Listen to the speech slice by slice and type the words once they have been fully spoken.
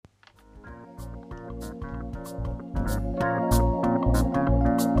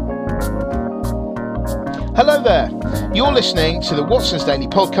Hello there. You're listening to the Watson's Daily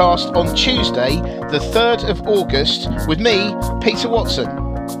Podcast on Tuesday, the 3rd of August, with me, Peter Watson.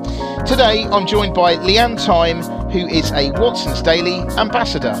 Today, I'm joined by Leanne Time, who is a Watson's Daily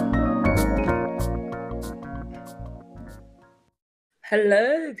ambassador.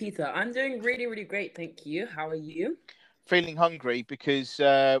 Hello, Peter. I'm doing really, really great. Thank you. How are you? Feeling hungry because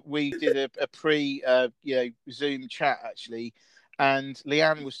we did a pre Zoom chat, actually. And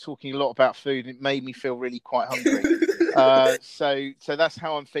Leanne was talking a lot about food, and it made me feel really quite hungry. So that's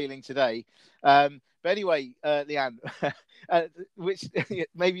how I'm feeling today. But anyway, Leanne, which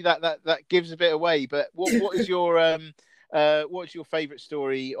maybe that gives a bit away. But what is your favourite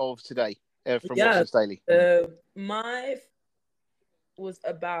story of today from Watson's Daily? My was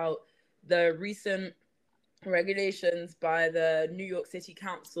about the recent regulations by the New York City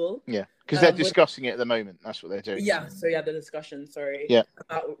Council. Yeah, because they're discussing it at the moment. That's what they're doing. Yeah, so the discussion,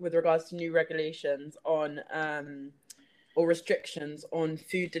 with regards to new regulations on or restrictions on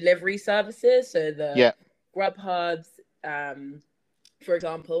food delivery services. So the Grubhubs, for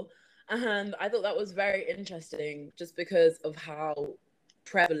example. And I thought that was very interesting just because of how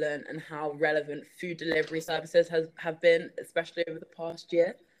prevalent and how relevant food delivery services have been, especially over the past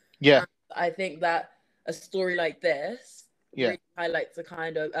year. Yeah. And I think that a story like this really highlights a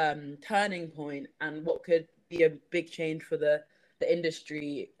kind of turning point and what could be a big change for the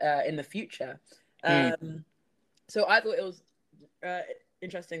industry in the future. So I thought it was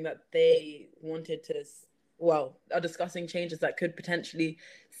interesting that they wanted to, are discussing changes that could potentially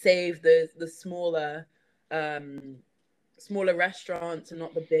save the smaller restaurants and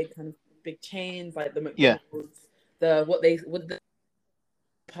not the big chains like the McDonald's, the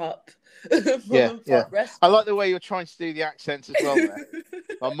pub. I like the way you're trying to do the accents as well there.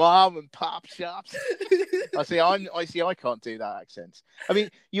 My mom and pop shops. I can't do that accent. I mean,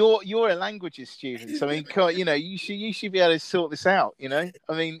 you're a languages student, so I mean, you should be able to sort this out. Anyway,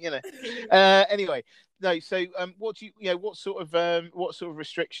 no. So, what sort of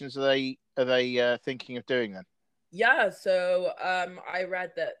restrictions are they thinking of doing then? Yeah, so I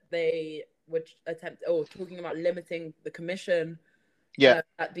read that they would talking about limiting the commission that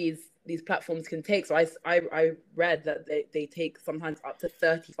these platforms can take. So I read that they take sometimes up to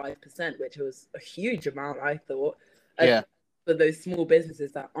 35%, which was a huge amount, I thought. For those small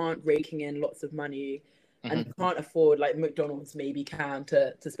businesses that aren't raking in lots of money and can't afford, like McDonald's maybe can,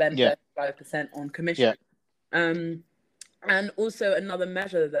 to spend 35% on commission. And also another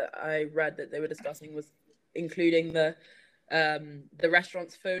measure that I read that they were discussing was including the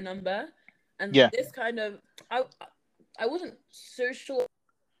restaurant's phone number. And this kind of I wasn't so sure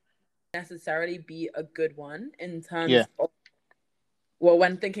necessarily be a good one in terms of,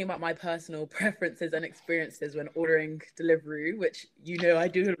 when thinking about my personal preferences and experiences when ordering delivery, which I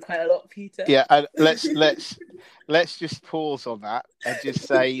do quite a lot, Peter. Yeah, let's just pause on that and just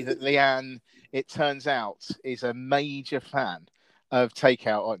say that Leanne, it turns out, is a major fan of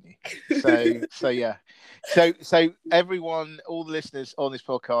takeout, aren't you? So everyone, all the listeners on this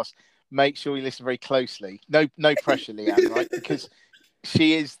podcast, make sure you listen very closely. No pressure, Leanne, right? Because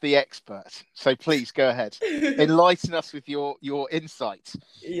she is the expert. So please go ahead. Enlighten us with your insights.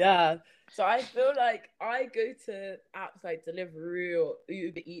 Yeah. So I feel like I go to apps like Deliveroo or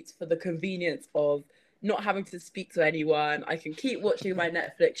Uber Eats for the convenience of not having to speak to anyone. I can keep watching my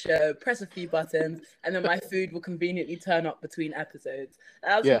Netflix show, press a few buttons, and then my food will conveniently turn up between episodes.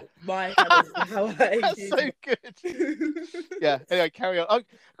 That's my how I That's so good. Anyway, carry on. I've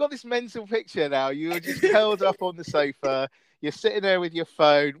got this mental picture now. You're just curled up on the sofa. You're sitting there with your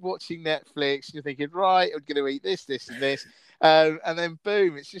phone, watching Netflix. You're thinking, right, I'm going to eat this, this, and this. And then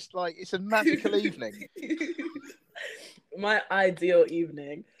boom, it's just like, it's a magical evening. My ideal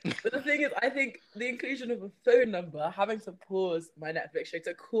evening. But the thing is, I think the inclusion of a phone number, having to pause my Netflix show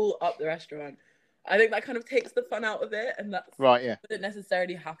to call up the restaurant, I think that kind of takes the fun out of it. And that's right, yeah. I didn't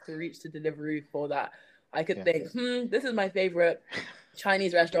necessarily have to reach to Deliveroo for that. I could think, this is my favorite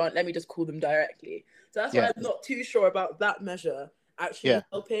Chinese restaurant. Let me just call them directly. So that's why I'm not too sure about that measure actually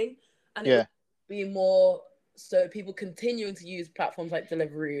helping. And it would be more so people continuing to use platforms like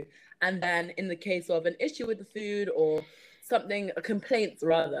Deliveroo. And then in the case of an issue with the food or something, a complaint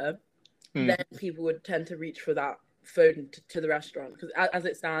rather, then people would tend to reach for that phone to the restaurant. Because as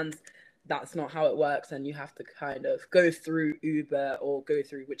it stands, that's not how it works. And you have to kind of go through Uber or go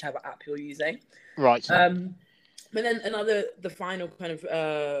through whichever app you're using. Right. But then the final kind of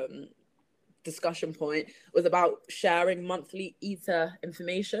discussion point was about sharing monthly eater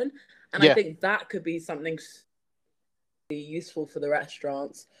information. And I think that could be something useful for the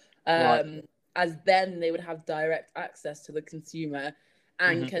restaurants. Right. as then they would have direct access to the consumer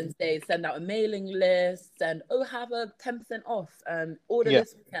and can say send out a mailing list and have a 10% off and order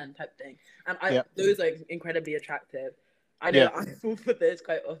this weekend type thing. And those are incredibly attractive. I know I fall for this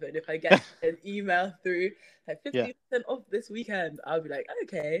quite often. If I get an email through like 50% off this weekend, I'll be like,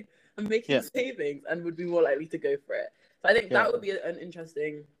 okay, I'm making savings, and would be more likely to go for it. So I think that would be an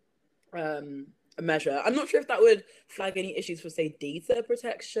interesting measure. I'm not sure if that would flag any issues for, say, data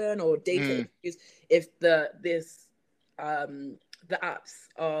protection or data issues if the apps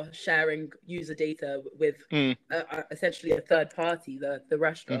are sharing user data with essentially a third party, the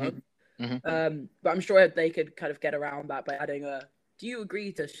restaurant. But I'm sure they could kind of get around that by adding do you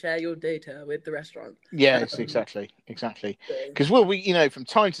agree to share your data with the restaurant? Yes, exactly. Because we, from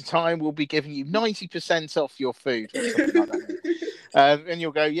time to time, we'll be giving you 90% off your food or something like that. And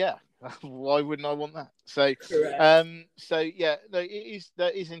you'll go, yeah, why wouldn't I want that? So,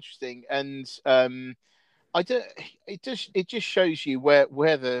 that is interesting. And it just shows you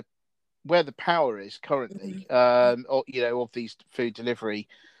where the power is currently, of these food delivery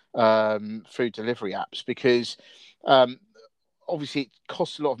apps, because obviously it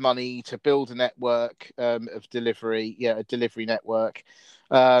costs a lot of money to build a network of delivery, a delivery network.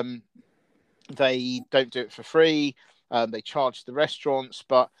 They don't do it for free. They charge the restaurants,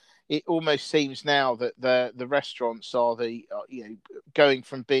 but it almost seems now that the restaurants are going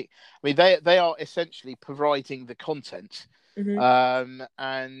from big. I mean, they are essentially providing the content,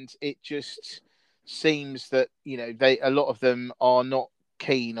 and it just seems that a lot of them are not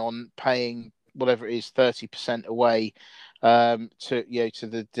keen on paying whatever it is 30% away to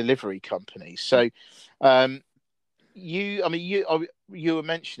the delivery companies. So you were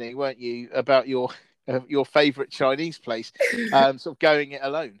mentioning, weren't you, about your favorite Chinese place sort of going it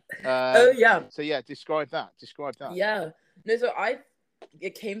alone. So describe that. So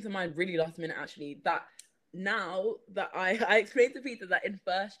it came to mind really last minute, actually, that now that I explained to Peter that in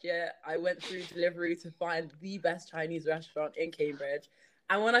first year I went through Deliveroo to find the best Chinese restaurant in Cambridge,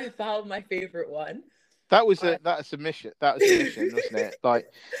 and when I found my favorite one, that was a mission. That was a mission, wasn't it?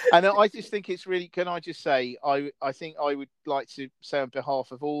 And I just think it's really. Can I just say, I think I would like to say on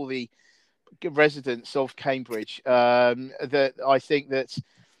behalf of all the residents of Cambridge, that I think that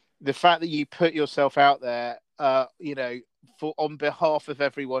the fact that you put yourself out there, on behalf of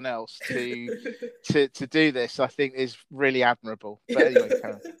everyone else to do this, I think is really admirable. But anyway,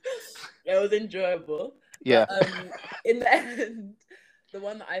 Karen. It was enjoyable. Yeah. But, in the end, the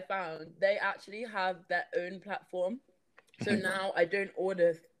one that I found, they actually have their own platform. So now I don't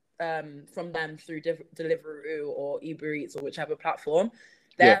order from them through Deliveroo or Uber Eats or whichever platform.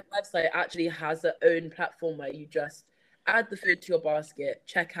 Their website actually has their own platform where you just add the food to your basket,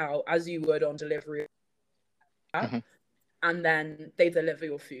 check out as you would on Deliveroo, and then they deliver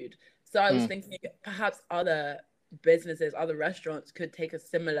your food. So I was thinking perhaps other businesses, other restaurants could take a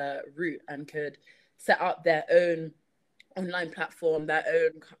similar route and could set up their own online platform, their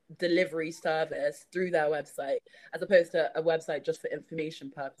own delivery service through their website, as opposed to a website just for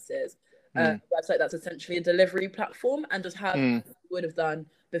information purposes. A website that's essentially a delivery platform, and just have as you would have done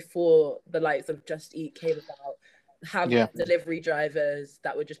before the likes of Just Eat came about, have delivery drivers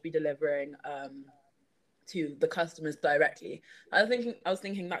that would just be delivering to the customers directly. I was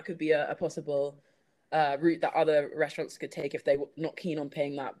thinking that could be a possible route that other restaurants could take if they were not keen on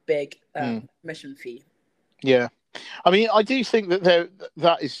paying that big commission fee. Yeah, I mean, I do think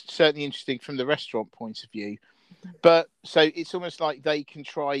that is certainly interesting from the restaurant point of view, but so it's almost like they can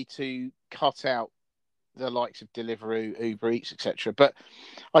try to cut out the likes of Deliveroo, Uber Eats, etc. But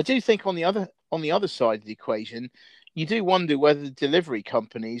I do think on the other side of the equation, you do wonder whether the delivery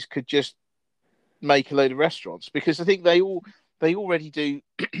companies could just make a load of restaurants, because I think they already do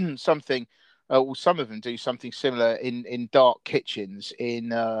something, or some of them do something similar in dark kitchens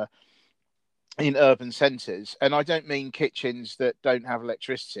in urban centres. And I don't mean kitchens that don't have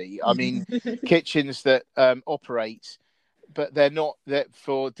electricity. I mean kitchens that operate, but they're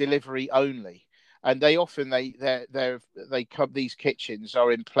for delivery only. And they often these kitchens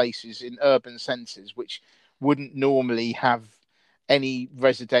are in places in urban centres which wouldn't normally have any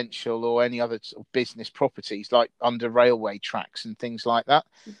residential or any other sort of business properties, like under railway tracks and things like that.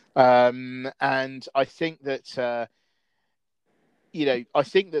 And I think that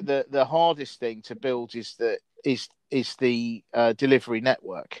the hardest thing to build is the delivery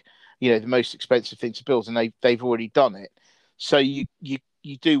network. The most expensive thing to build, and they've already done it. So you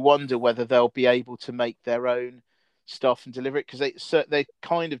do wonder whether they'll be able to make their own stuff and deliver it, because they're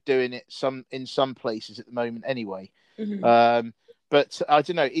kind of doing it in some places at the moment anyway. But I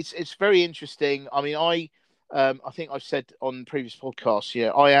don't know. It's very interesting. I mean, I think I've said on previous podcasts,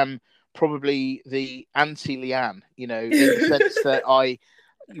 I am probably the anti-Leanne, in the sense that I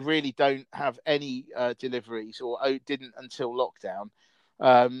really don't have any deliveries, or didn't until lockdown.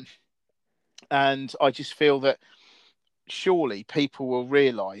 And I just feel that surely people will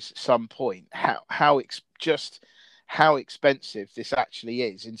realise at some point how expensive this actually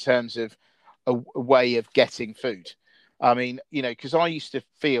is in terms of a way of getting food. I mean, because I used to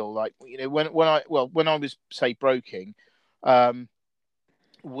feel like, when I was, say, broking, so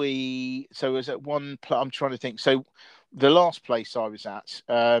it was at one. I'm trying to think. So the last place I was at, so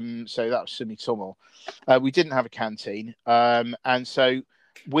that was Sumitomo. We didn't have a canteen, and so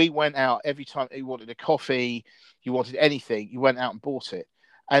we went out every time you wanted a coffee, you wanted anything, you went out and bought it,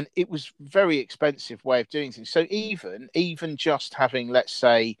 and it was very expensive way of doing things. So even just having, let's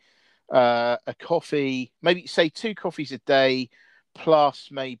say, a coffee, maybe say 2 coffees a day, plus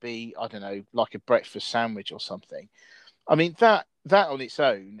maybe, I don't know, like a breakfast sandwich or something. I mean, that on its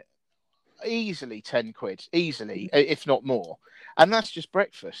own, easily 10 quid, easily, if not more. And that's just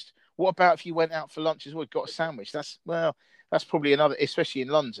breakfast. What about if you went out for lunch as well, got a sandwich? That's probably another, especially in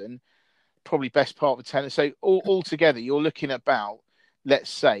London, probably best part of a tenner. So all together, you're looking at about, let's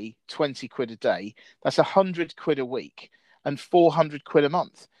say, 20 quid a day. That's 100 quid a week and 400 quid a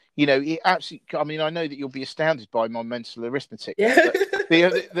month. It absolutely, I mean, I know that you'll be astounded by my mental arithmetic. Yeah.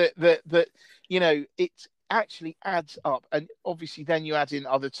 But it actually adds up. And obviously then you add in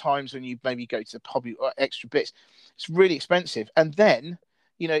other times when you maybe go to the pub or extra bits. It's really expensive. And then,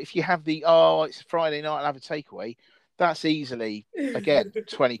 if you have it's Friday night, I'll have a takeaway. That's easily, again,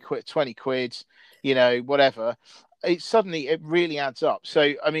 20 quid, whatever. It really adds up.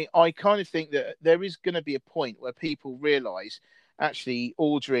 So, I mean, I kind of think that there is going to be a point where people realise actually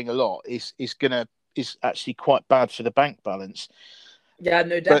ordering a lot is actually quite bad for the bank balance. Yeah,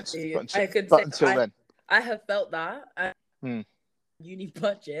 no, definitely. But until then, I have felt that. Uni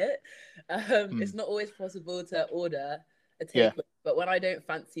budget. It's not always possible to order a takeaway, but when I don't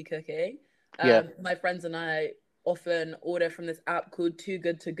fancy cooking, my friends and I often order from this app called Too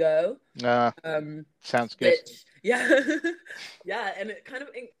Good to Go. Sounds good. Yeah, and it kind of,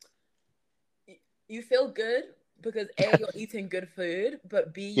 you feel good because A, you're eating good food,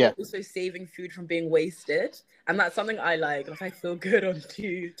 but B, you're also saving food from being wasted, and that's something I like. Like, I feel good on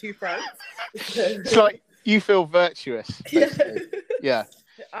two fronts. It's like you feel virtuous. Basically. Yeah.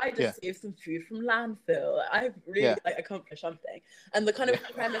 I just saved some food from landfill. I've really accomplished something. And the kind of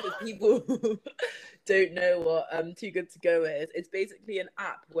premise is people who don't know what Too Good to Go is. It's basically an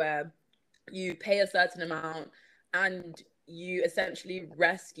app where you pay a certain amount and you essentially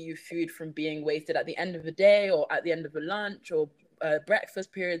rescue food from being wasted at the end of the day or at the end of a lunch or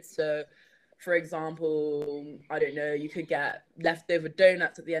breakfast period. So, for example, I don't know, you could get leftover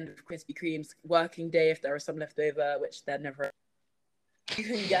donuts at the end of Krispy Kreme's working day if there are some left over, which they're never. You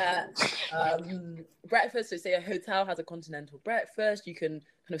can get breakfast. So say a hotel has a continental breakfast. You can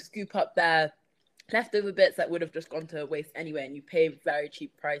kind of scoop up their leftover bits that would have just gone to waste anyway, and you pay very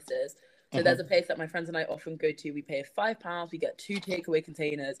cheap prices. So there's a place that my friends and I often go to. We pay £5. We get 2 takeaway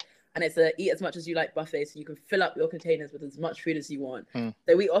containers, and it's a eat as much as you like buffet, so you can fill up your containers with as much food as you want.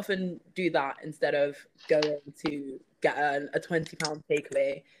 So we often do that instead of going to get a £20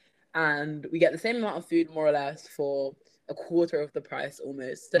 takeaway, and we get the same amount of food more or less for a quarter of the price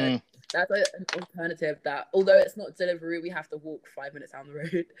almost. So that's an alternative that, although it's not delivery, we have to walk 5 minutes down the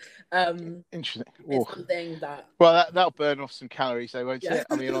road. Interesting. It's something that... Well, that'll burn off some calories though, won't it?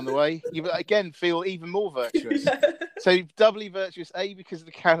 I mean, on the way, you again feel even more virtuous. So doubly virtuous, A, because of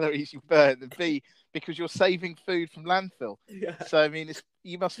the calories you burn, and B, because you're saving food from landfill. So I mean,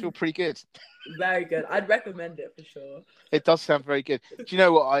 you must feel pretty good. Very good. I'd recommend it for sure. It does sound very good. Do you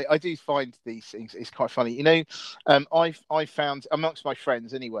know what I do find these things? It's quite funny. I found amongst my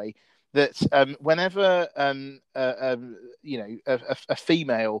friends anyway that whenever a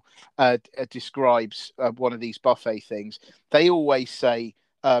female describes one of these buffet things, they always say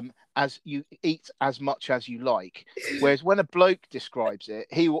as you eat as much as you like, whereas when a bloke describes it,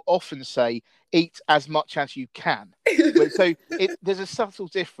 he will often say eat as much as you can. So there's a subtle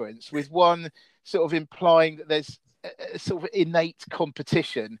difference, with one sort of implying that there's a sort of innate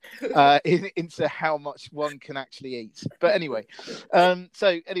competition into how much one can actually eat. But anyway,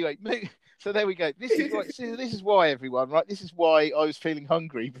 so there we go. This is why everyone, right? This is why I was feeling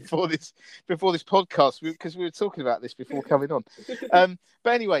hungry before this podcast, because we were talking about this before coming on.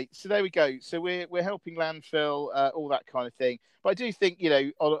 But anyway, so there we go. So we're helping landfill, all that kind of thing. But I do think,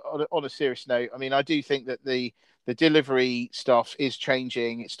 on a serious note, I mean, I do think that the delivery stuff is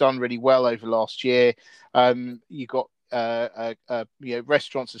changing. It's done really well over last year. You got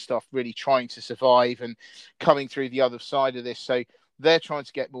restaurants and stuff really trying to survive and coming through the other side of this. So they're trying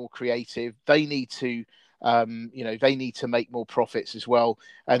to get more creative. They need to, they need to make more profits as well.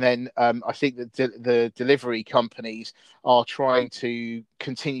 And then I think that the delivery companies are trying to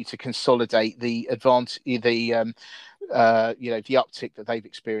continue to consolidate the the uptick that they've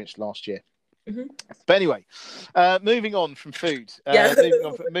experienced last year. Mm-hmm. But anyway, moving on from food.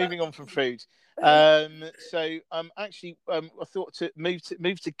 Moving on from food. So actually, I thought to move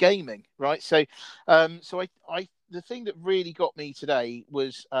to gaming, right? So, I the thing that really got me today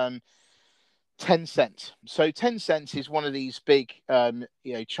was Tencent. So Tencent is one of these big,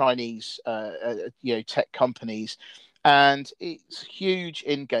 Chinese, tech companies, and it's huge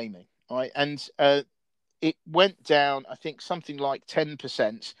in gaming, right? And it went down, I think, something like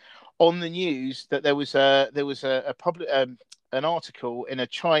 10% on the news that there was a public an article in a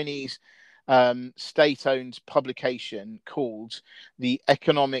Chinese state-owned publication called the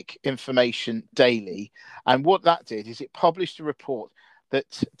Economic Information Daily, and what that did is it published a report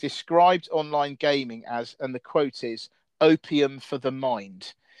that described online gaming as, and the quote is, opium for the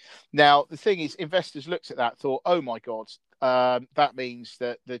mind. Now, the thing is, investors looked at that, thought, "Oh my God, that means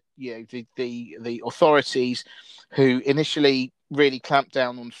that the authorities who initially really clamped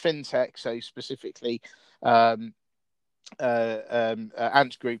down on fintech, so specifically Ant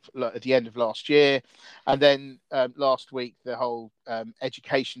Group at the end of last year, and then last week the whole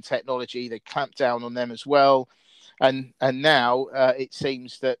education technology, they clamped down on them as well, and now it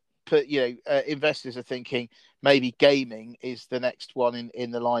seems that investors are thinking maybe gaming is the next one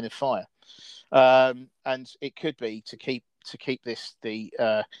in the line of fire, and it could be to keep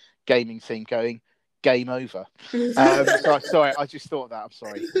the gaming theme going. Game over. Sorry, I just thought that. I'm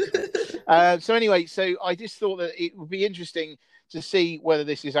sorry. So anyway, so I just thought that it would be interesting to see whether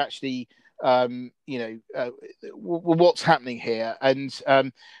this is actually, what's happening here. And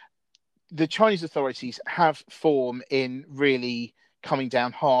the Chinese authorities have form in really coming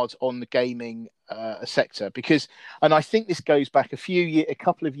down hard on the gaming sector, because, and I think this goes back a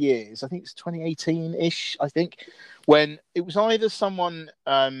couple of years. I think it's 2018-ish. I think when it was either someone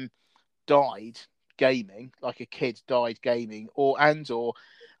died gaming, like a kid died gaming, or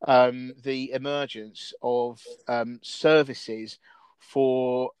the emergence of services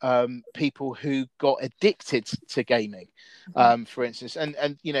for people who got addicted to gaming, for instance, and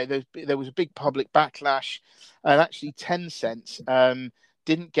there was a big public backlash, and actually Tencent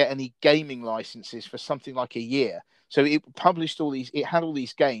didn't get any gaming licenses for something like a year. So it had all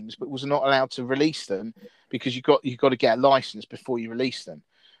these games, but was not allowed to release them because you've got to get a license before you release them.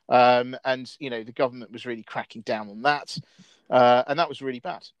 And the government was really cracking down on that, and that was really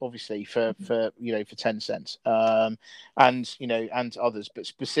bad, obviously for Tencent, and others,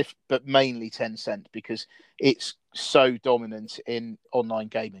 but mainly Tencent, because it's so dominant in online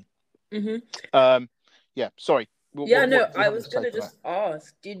gaming. Mm-hmm. Sorry. I was gonna just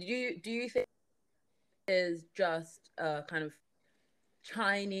ask, do you think it is just a kind of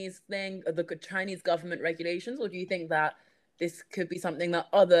Chinese thing, the Chinese government regulations, or do you think that this could be something that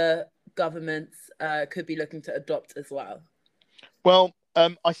other governments could be looking to adopt as well? Well,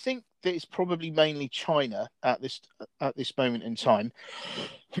 I think that it's probably mainly China at this moment in time.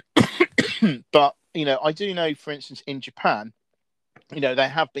 But I do know, for instance, in Japan, there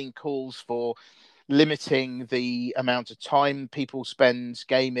have been calls for limiting the amount of time people spend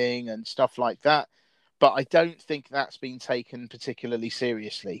gaming and stuff like that. But I don't think that's been taken particularly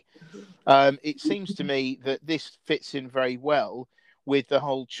seriously. It seems to me that this fits in very well with the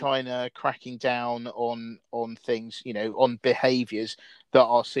whole China cracking down on things, on behaviours that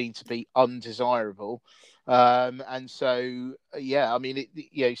are seen to be undesirable. And so, I mean,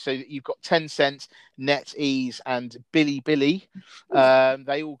 so you've got Tencent, NetEase, and Bilibili.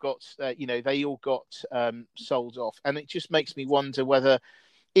 They all got sold off, and it just makes me wonder whether,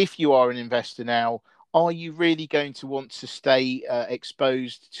 if you are an investor now, are you really going to want to stay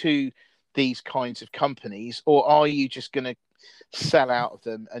exposed to these kinds of companies, or are you just going to sell out of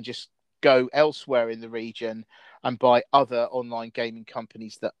them and just go elsewhere in the region and buy other online gaming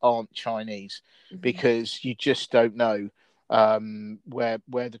companies that aren't Chinese? Mm-hmm. Because you just don't know where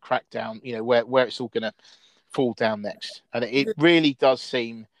the crackdown, where it's all going to fall down next. And it really does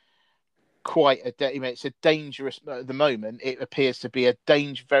seem quite it's a dangerous, at the moment it appears to be a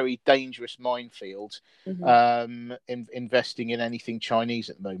very dangerous minefield. Mm-hmm. Investing in anything Chinese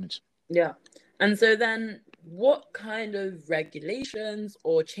at the moment. Yeah. And so then what kind of regulations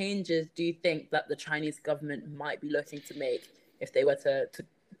or changes do you think that the Chinese government might be looking to make if they were to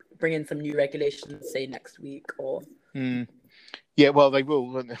bring in some new regulations, say next week? Or Yeah, well, they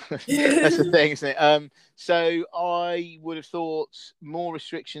will. That's the thing, isn't it? So I would have thought more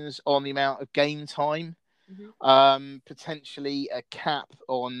restrictions on the amount of game time potentially a cap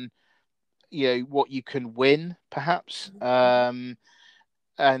on, what you can win, perhaps. And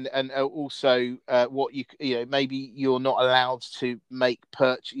also what maybe you're not allowed to make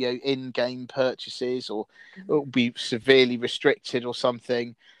in-game purchases, or it'll be severely restricted or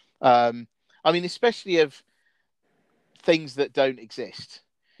something. I mean, especially of things that don't exist.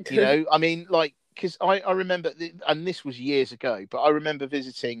 I mean, like, because I remember, and this was years ago, but I remember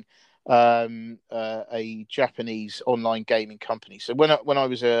visiting a Japanese online gaming company. So when I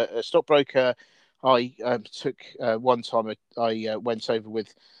was a stockbroker, I took one time I went over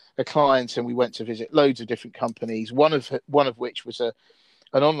with a client, and we went to visit loads of different companies. One of which was an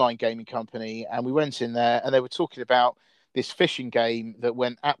online gaming company, and we went in there, and they were talking about this fishing game that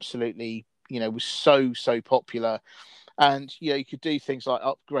went absolutely, was so popular. And you could do things like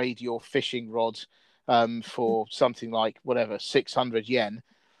upgrade your fishing rod for something like whatever 600 yen,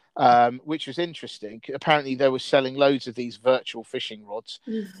 which was interesting. Apparently, they were selling loads of these virtual fishing rods,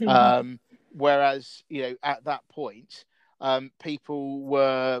 whereas at that point, people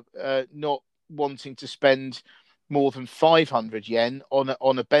were not wanting to spend more than 500 yen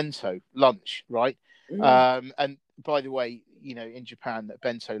on a bento lunch, right? And by the way, in Japan, that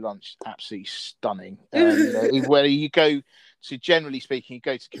bento lunch absolutely stunning. Where you go to, generally speaking, you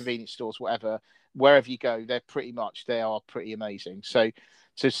go to convenience stores, wherever you go, they are pretty amazing. So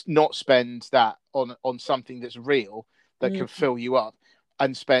to not spend that on something that's real, that can fill you up,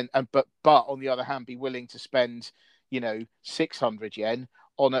 and but on the other hand, be willing to spend 600 yen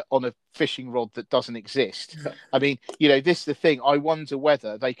on a fishing rod that doesn't exist. I mean, this is the thing. I wonder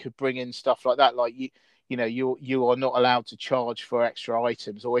whether they could bring in stuff like that, like you are not allowed to charge for extra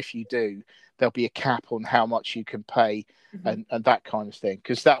items, or if you do, there'll be a cap on how much you can pay, and that kind of thing,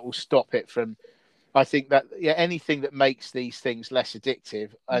 because that will stop it from. I think that anything that makes these things less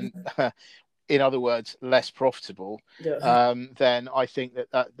addictive and, in other words, less profitable, then I think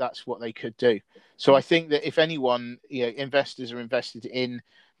that's what they could do. So I think that if anyone, investors are invested in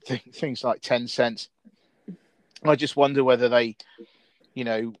things like Tencent, I just wonder whether they,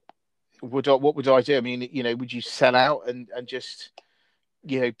 what would I do? I mean, would you sell out and just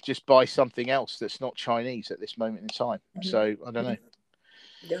buy something else that's not Chinese at this moment in time? So I don't know.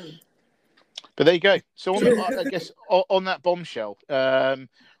 Yeah. But there you go. So I guess on that bombshell, I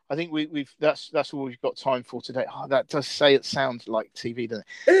think that's all we've got time for today. Oh, that does say it sounds like TV, doesn't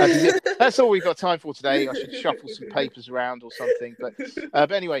it? That's all we've got time for today. I should shuffle some papers around or something.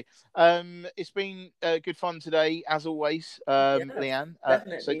 But anyway, it's been good fun today, as always, Leanne.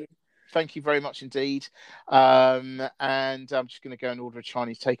 Definitely. So thank you very much indeed. And I'm just going to go and order a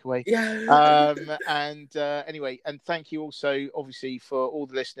Chinese takeaway. Anyway, and thank you also, obviously, for all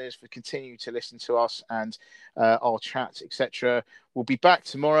the listeners for continuing to listen to us and our chat, etc. We'll be back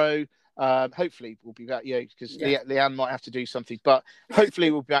tomorrow. Hopefully, we'll be back, because Leanne might have to do something, but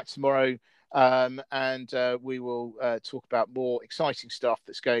hopefully, we'll be back tomorrow. And we will talk about more exciting stuff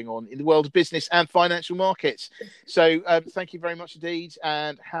that's going on in the world of business and financial markets. So thank you very much indeed,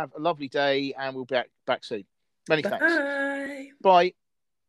 and have a lovely day, and we'll be back soon. Many thanks. Bye. Bye.